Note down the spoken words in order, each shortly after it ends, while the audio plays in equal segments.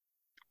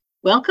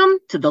Welcome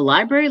to the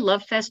Library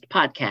Love Fest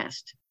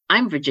podcast.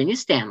 I'm Virginia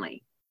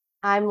Stanley.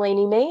 I'm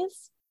Lainey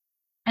Mays.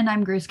 And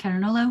I'm Grace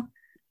Carinolo.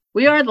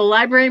 We are the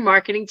library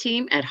marketing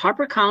team at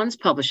HarperCollins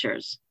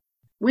Publishers.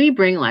 We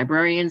bring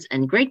librarians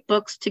and great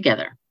books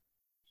together.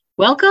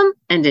 Welcome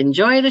and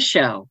enjoy the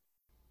show.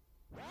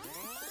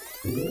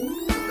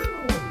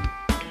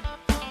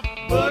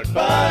 Book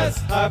Buzz,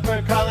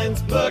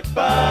 HarperCollins Book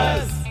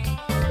Buzz.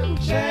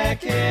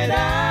 Check it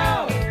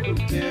out.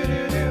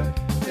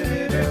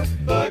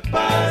 Book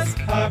Buzz,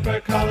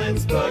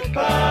 HarperCollins Book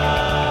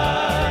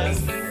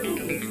Buzz.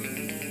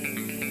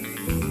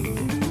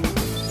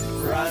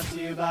 Brought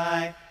to you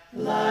by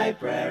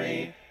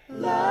Library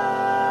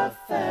Love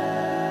Fest.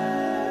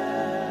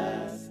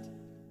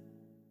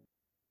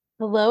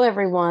 Hello,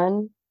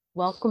 everyone.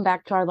 Welcome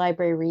back to our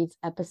Library Reads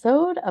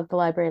episode of the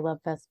Library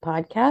Love Fest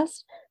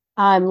podcast.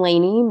 I'm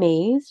Lainey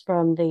Mays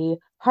from the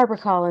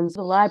HarperCollins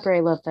the Library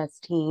Love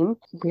Fest team.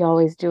 We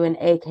always do an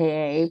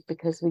AKA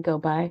because we go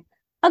by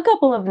a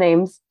couple of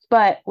names,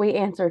 but we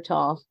answer to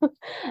all.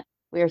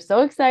 We are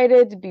so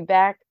excited to be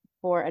back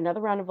for another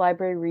round of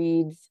Library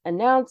Reads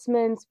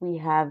announcements. We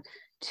have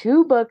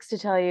 2 books to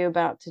tell you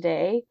about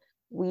today.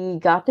 We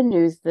got the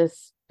news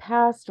this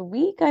past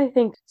week, I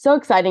think. So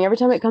exciting. Every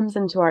time it comes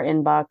into our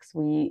inbox,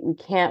 we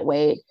can't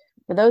wait.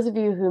 For those of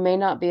you who may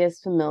not be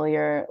as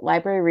familiar,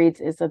 Library Reads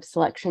is a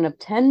selection of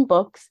 10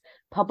 books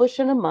published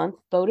in a month,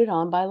 voted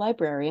on by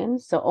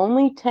librarians. So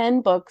only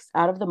 10 books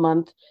out of the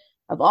month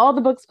of all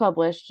the books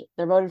published,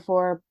 they're voted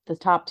for. The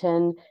top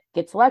 10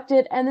 get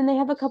selected. And then they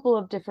have a couple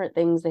of different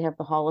things. They have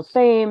the Hall of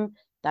Fame.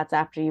 That's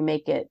after you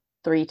make it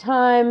 3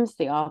 times.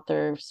 The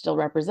author still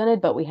represented,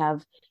 but we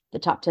have the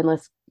top 10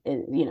 list,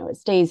 it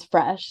stays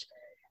fresh.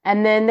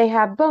 And then they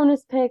have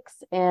bonus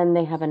picks and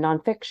they have a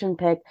nonfiction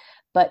pick.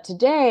 But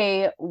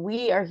today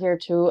we are here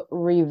to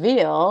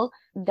reveal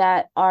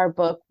that our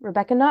book,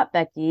 Rebecca Not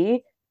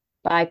Becky,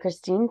 by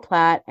Christine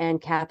Platt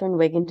and Catherine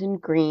Wigginton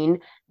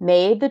Green,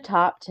 made the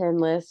top 10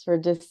 list for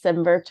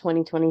December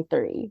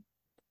 2023.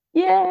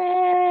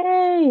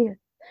 Yay!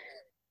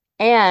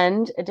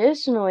 And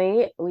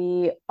additionally,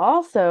 we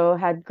also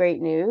had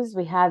great news.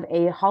 We have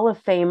a Hall of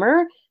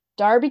Famer.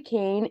 Darby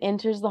Kane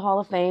enters the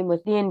Hall of Fame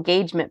with The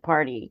Engagement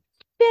Party.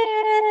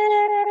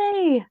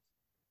 Yay!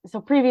 So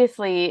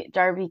previously,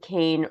 Darby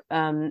Kane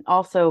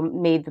also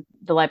made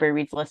the Library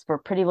Reads list for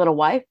Pretty Little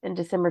Wife in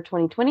December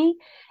 2020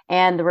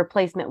 and The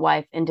Replacement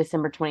Wife in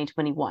December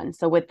 2021.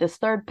 So with this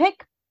 3rd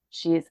pick,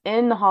 she is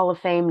in the Hall of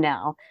Fame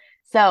now.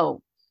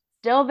 So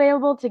still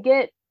available to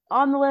get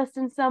on the list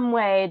in some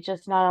way,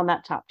 just not on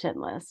that top 10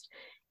 list.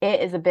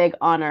 It is a big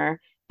honor,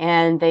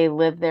 and they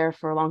live there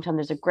for a long time.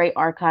 There's a great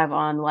archive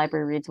on the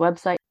Library Reads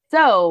website.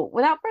 So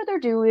without further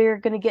ado, we're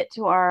going to get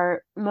to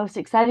our most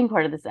exciting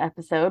part of this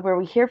episode where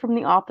we hear from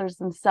the authors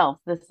themselves.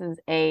 This is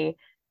a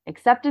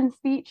acceptance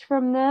speech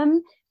from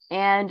them,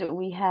 and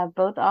we have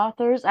both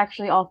authors,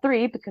 actually all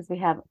 3, because we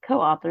have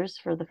co-authors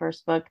for the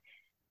first book.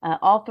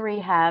 All 3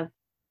 have,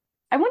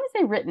 I want to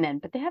say written in,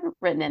 but they haven't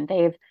written in.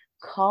 They've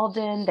called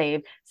in,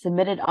 they've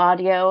submitted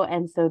audio,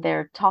 and so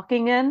they're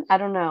talking in. I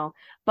don't know,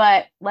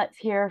 but let's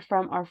hear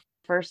from our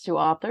first 2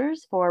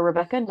 authors for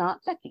Rebecca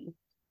Not Becky.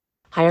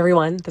 Hi,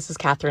 everyone. This is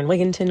Catherine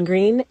Wigginton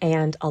Green,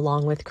 and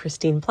along with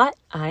Christine Platt,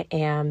 I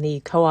am the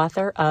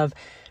co-author of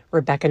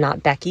Rebecca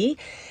Not Becky.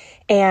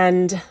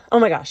 And oh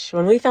my gosh,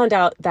 when we found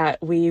out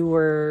that we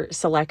were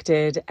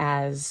selected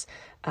as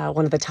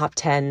one of the top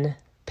 10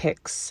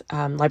 picks,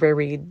 Library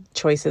Read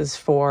choices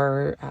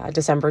for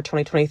December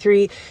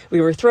 2023, we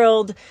were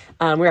thrilled.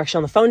 We were actually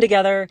on the phone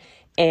together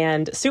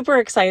and super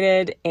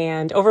excited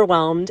and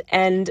overwhelmed.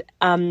 And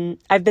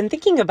I've been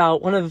thinking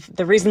about one of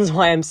the reasons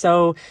why I'm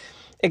so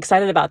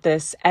excited about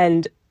this.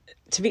 And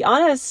to be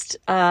honest,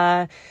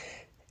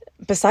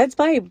 besides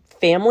my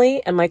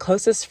family and my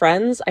closest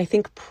friends, I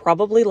think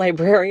probably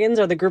librarians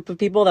are the group of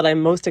people that I'm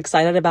most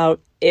excited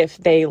about if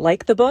they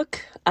like the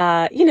book.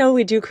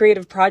 We do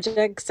creative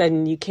projects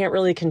and you can't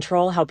really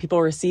control how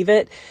people receive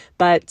it,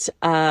 but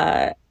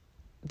the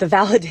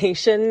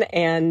validation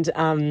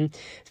and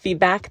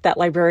feedback that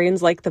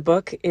librarians like the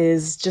book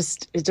it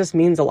just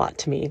means a lot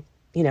to me.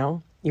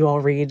 You all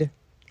read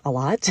a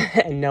lot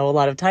and know a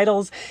lot of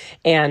titles,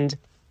 and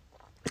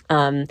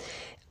I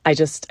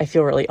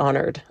feel really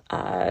honored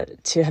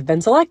to have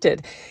been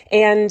selected.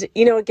 And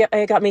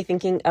it got me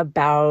thinking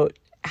about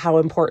how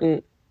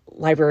important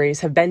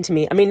libraries have been to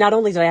me. I mean, not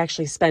only did I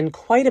actually spend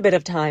quite a bit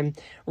of time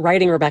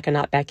writing Rebecca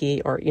Not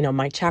Becky, or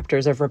my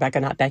chapters of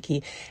Rebecca Not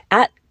Becky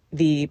at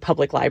the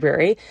public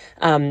library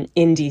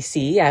in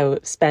DC. I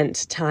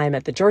spent time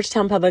at the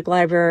Georgetown Public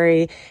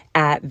Library,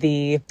 at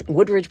the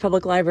Woodridge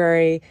Public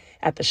Library,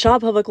 at the Shaw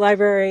Public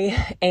Library,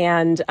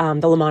 and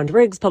the Lamond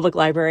Riggs Public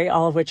Library,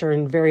 all of which are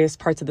in various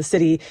parts of the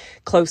city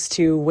close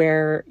to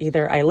where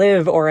either I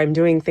live or I'm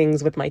doing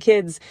things with my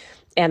kids.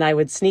 And I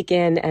would sneak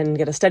in and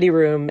get a study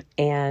room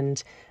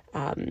and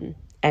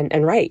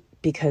write,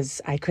 because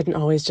I couldn't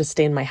always just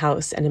stay in my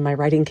house and in my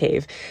writing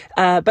cave.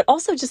 But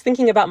also just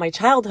thinking about my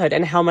childhood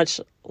and how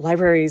much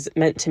libraries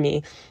meant to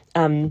me.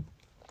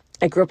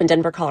 I grew up in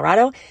Denver,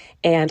 Colorado,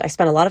 and I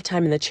spent a lot of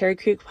time in the Cherry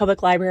Creek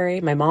Public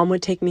Library. My mom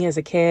would take me as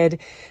a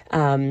kid,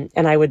 and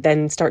I would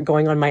then start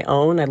going on my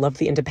own. I loved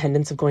the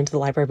independence of going to the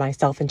library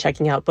myself and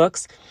checking out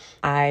books.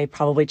 I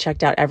probably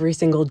checked out every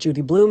single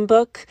Judy Blume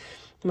book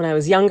when I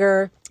was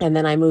younger, and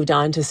then I moved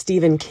on to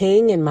Stephen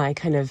King in my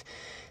kind of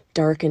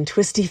dark and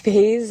twisty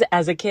phase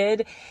as a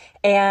kid,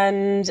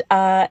 and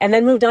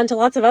then moved on to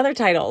lots of other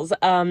titles,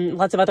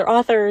 lots of other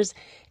authors,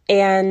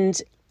 and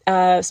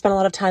spent a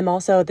lot of time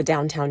also at the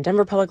downtown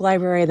Denver Public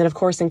Library, and then of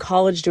course in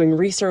college doing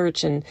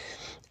research, and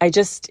it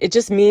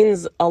just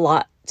means a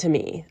lot to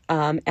me.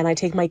 And I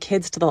take my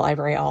kids to the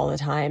library all the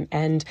time,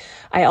 and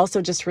I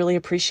also just really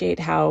appreciate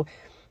how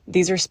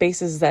these are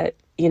spaces that,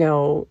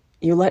 you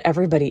let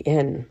everybody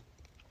in.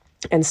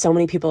 And so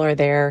many people are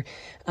there,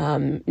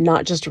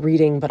 not just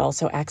reading, but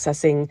also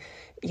accessing,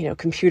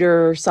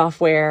 computer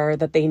software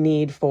that they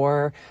need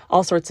for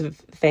all sorts of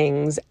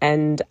things.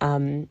 And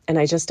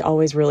I just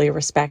always really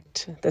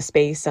respect the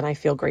space, and I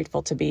feel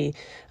grateful to be,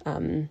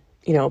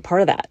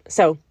 part of that.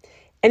 So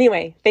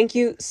anyway, thank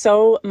you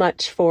so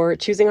much for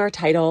choosing our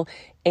title.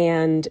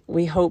 And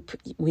we hope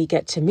we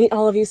get to meet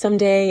all of you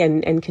someday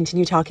and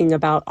continue talking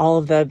about all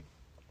of the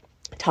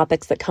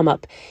topics that come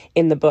up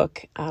in the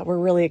book. We're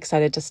really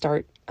excited to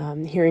start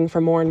hearing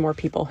from more and more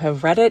people who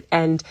have read it,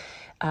 and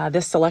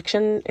this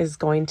selection is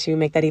going to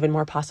make that even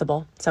more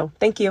possible. So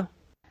thank you.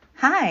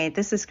 Hi,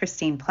 this is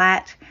Christine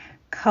Platt,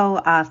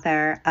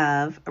 co-author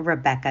of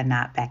Rebecca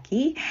Not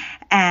Becky,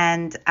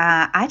 and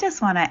I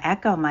just want to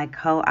echo my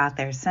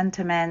co-author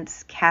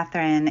sentiments.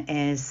 Catherine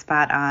is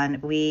spot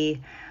on.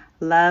 We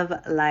love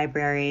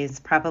libraries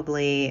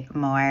probably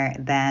more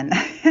than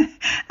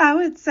I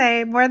would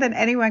say more than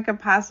anyone could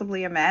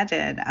possibly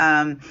imagine.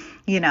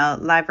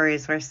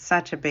 Libraries were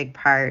such a big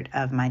part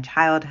of my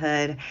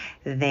childhood.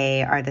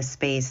 They are the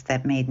space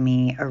that made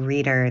me a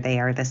reader. They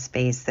are the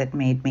space that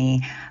made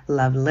me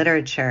love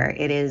literature.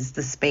 It is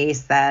the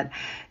space that,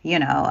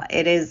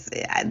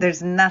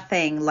 there's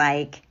nothing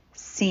like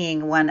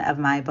seeing one of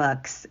my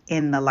books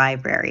in the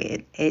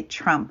library. It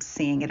trumps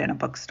seeing it in a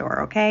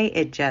bookstore, okay?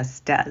 It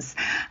just does.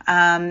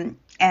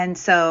 And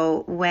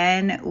so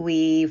when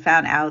we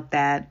found out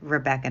that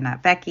Rebecca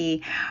Not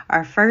Becky,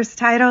 our first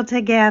title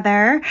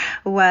together,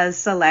 was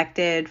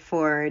selected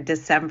for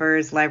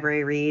December's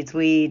Library Reads,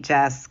 we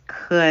just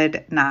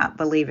could not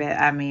believe it.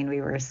 I mean, we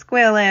were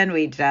squealing.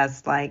 We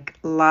just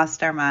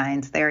lost our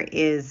minds. There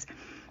is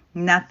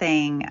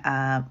nothing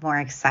more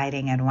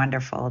exciting and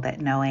wonderful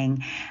than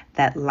knowing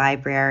that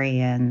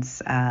librarians,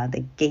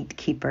 the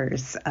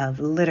gatekeepers of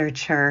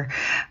literature,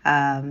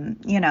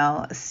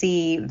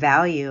 see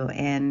value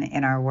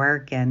in our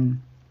work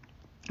and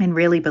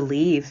really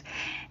believe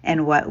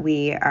in what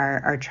we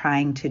are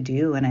trying to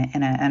do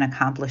and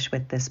accomplish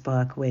with this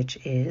book, which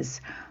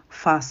is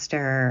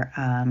foster,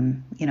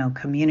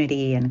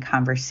 community and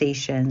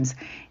conversations,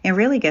 and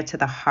really get to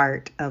the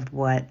heart of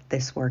what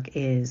this work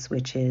is,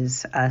 which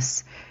is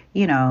us,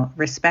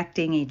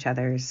 respecting each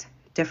other's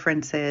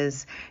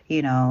differences,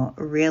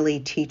 really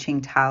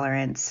teaching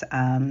tolerance,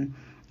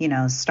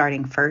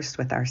 starting first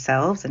with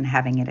ourselves and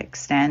having it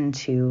extend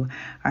to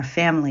our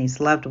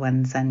families, loved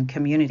ones, and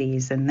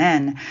communities, and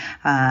then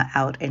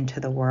out into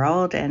the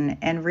world,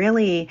 and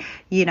really,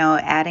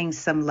 adding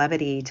some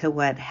levity to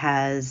what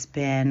has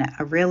been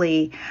a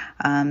really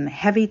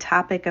heavy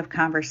topic of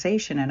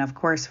conversation, and of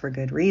course for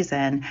good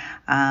reason.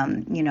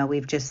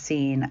 We've just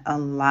seen a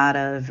lot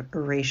of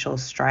racial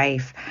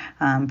strife,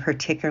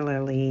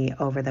 particularly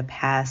over the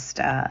past,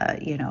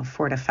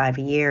 4 to 5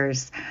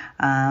 years.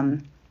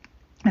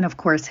 And of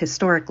course,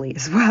 historically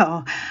as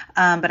well.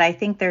 But I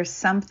think there's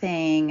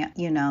something,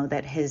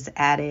 that has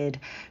added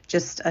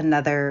just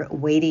another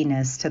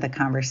weightiness to the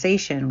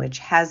conversation, which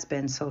has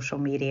been social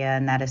media.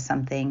 And that is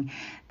something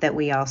that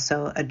we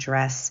also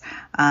address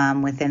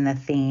within the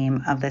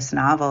theme of this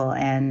novel.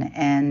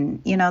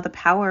 And the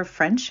power of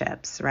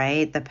friendships,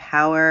 right? The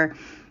power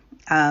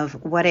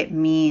of what it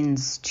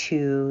means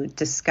to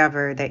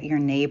discover that your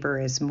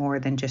neighbor is more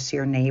than just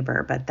your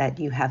neighbor, but that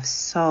you have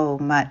so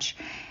much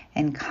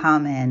in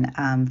common,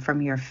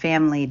 from your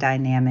family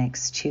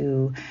dynamics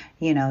to,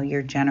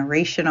 your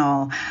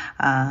generational,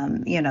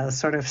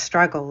 sort of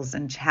struggles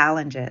and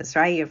challenges,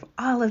 right? You have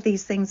all of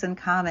these things in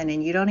common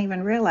and you don't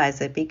even realize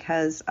it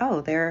because,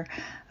 they're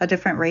a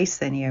different race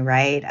than you,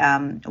 right?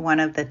 One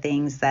of the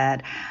things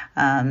that,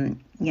 my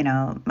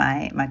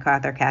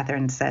co-author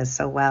Catherine says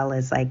so well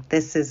is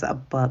this is a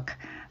book,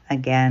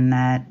 again,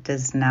 that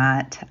does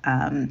not,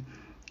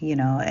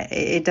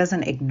 it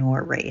doesn't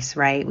ignore race,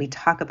 right? We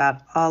talk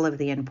about all of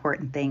the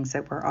important things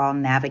that we're all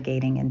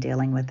navigating and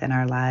dealing with in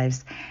our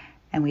lives,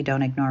 and we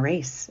don't ignore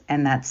race.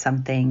 And that's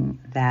something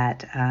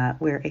that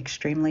we're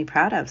extremely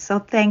proud of. So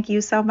thank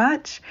you so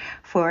much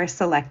for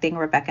selecting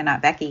Rebecca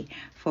Not Becky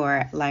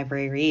for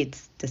Library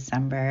Reads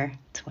December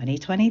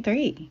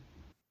 2023.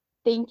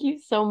 Thank you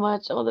so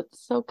much. Oh,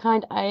 that's so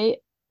kind. I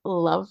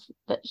love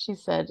that she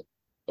said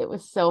it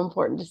was so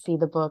important to see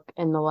the book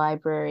in the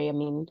library. I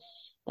mean,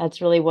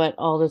 that's really what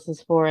all this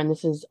is for. And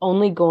this is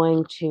only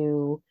going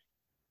to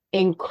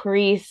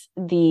increase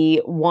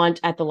the want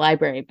at the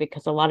library,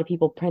 because a lot of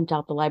people print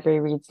out the library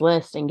reads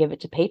list and give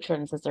it to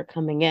patrons as they're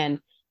coming in.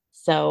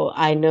 So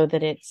I know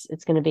that it's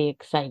going to be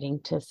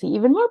exciting to see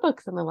even more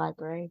books in the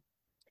library.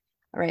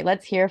 All right,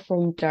 let's hear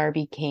from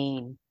Darby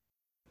Kane.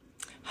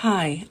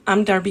 Hi,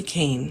 I'm Darby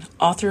Kane,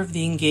 author of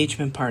The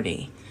Engagement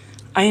Party.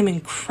 I am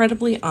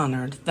incredibly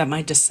honored that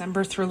my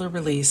December thriller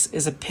release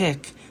is a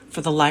pick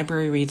for the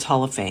Library Reads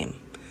Hall of Fame.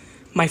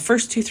 My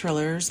first two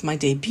thrillers, my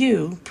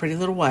debut, Pretty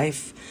Little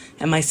Wife,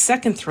 and my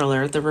second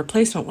thriller, The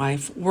Replacement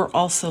Wife, were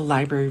also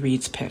Library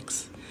Reads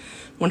Picks.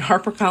 When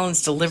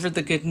HarperCollins delivered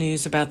the good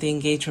news about The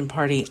Engagement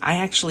Party, I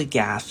actually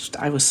gasped.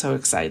 I was so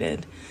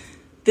excited.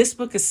 This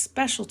book is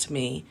special to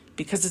me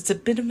because it's a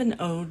bit of an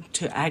ode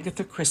to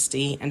Agatha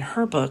Christie and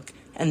her book,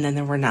 And Then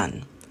There Were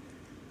None.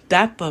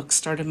 That book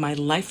started my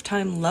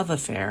lifetime love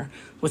affair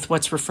with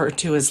what's referred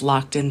to as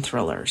locked-in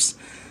thrillers.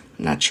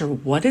 I'm not sure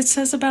what it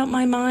says about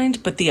my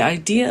mind, but the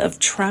idea of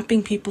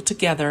trapping people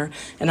together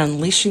and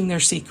unleashing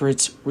their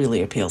secrets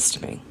really appeals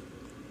to me.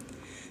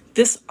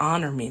 This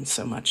honor means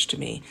so much to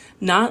me,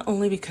 not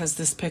only because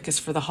this pick is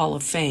for the Hall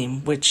of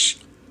Fame, which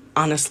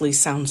honestly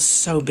sounds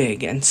so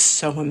big and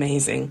so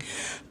amazing,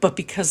 but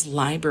because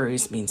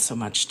libraries mean so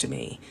much to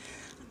me.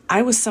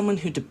 I was someone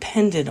who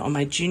depended on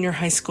my junior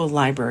high school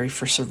library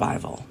for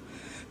survival.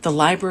 The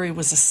library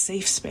was a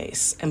safe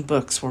space, and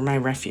books were my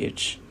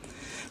refuge.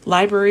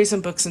 Libraries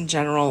and books in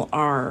general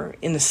are,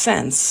 in a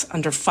sense,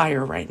 under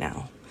fire right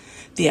now.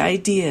 The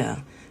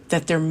idea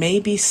that there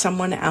may be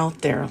someone out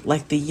there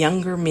like the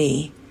younger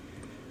me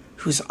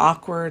who's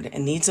awkward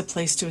and needs a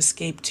place to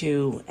escape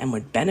to and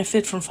would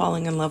benefit from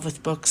falling in love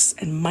with books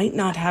and might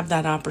not have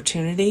that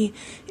opportunity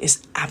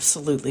is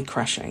absolutely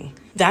crushing.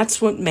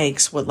 That's what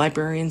makes what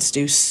librarians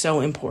do so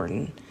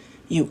important.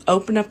 You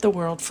open up the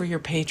world for your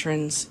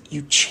patrons,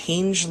 you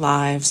change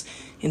lives,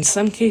 in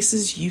some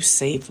cases you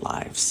save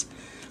lives.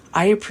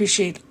 I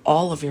appreciate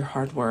all of your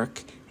hard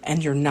work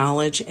and your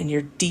knowledge and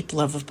your deep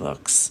love of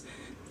books.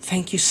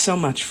 Thank you so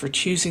much for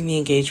choosing The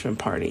Engagement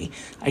Party.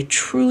 I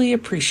truly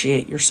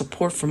appreciate your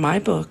support for my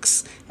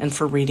books and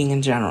for reading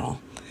in general.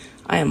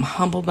 I am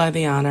humbled by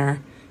the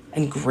honor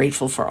and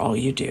grateful for all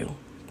you do.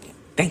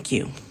 Thank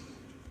you.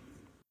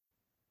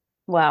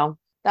 Wow,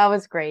 that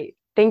was great.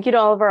 Thank you to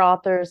all of our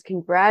authors.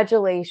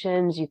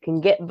 Congratulations. You can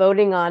get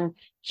voting on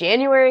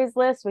January's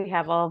list. We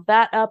have all of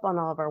that up on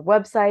all of our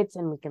websites,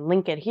 and we can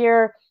link it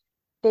here.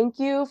 Thank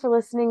you for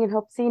listening, and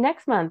hope to see you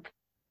next month.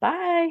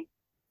 Bye.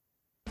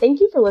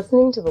 Thank you for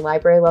listening to the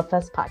Library Love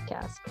Fest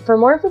podcast. For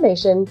more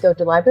information, go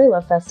to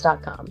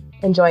librarylovefest.com.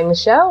 Enjoying the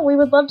show? We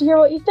would love to hear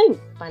what you think.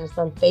 Find us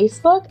on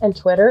Facebook and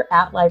Twitter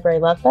at Library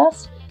Love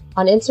Fest,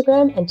 on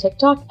Instagram and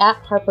TikTok at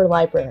Harper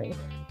Library.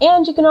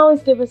 And you can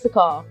always give us a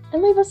call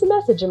and leave us a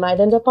message. It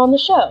might end up on the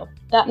show.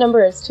 That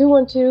number is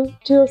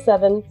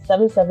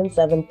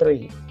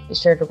 212-207-7773. Be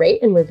sure to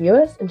rate and review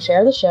us and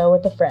share the show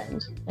with a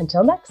friend.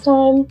 Until next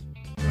time.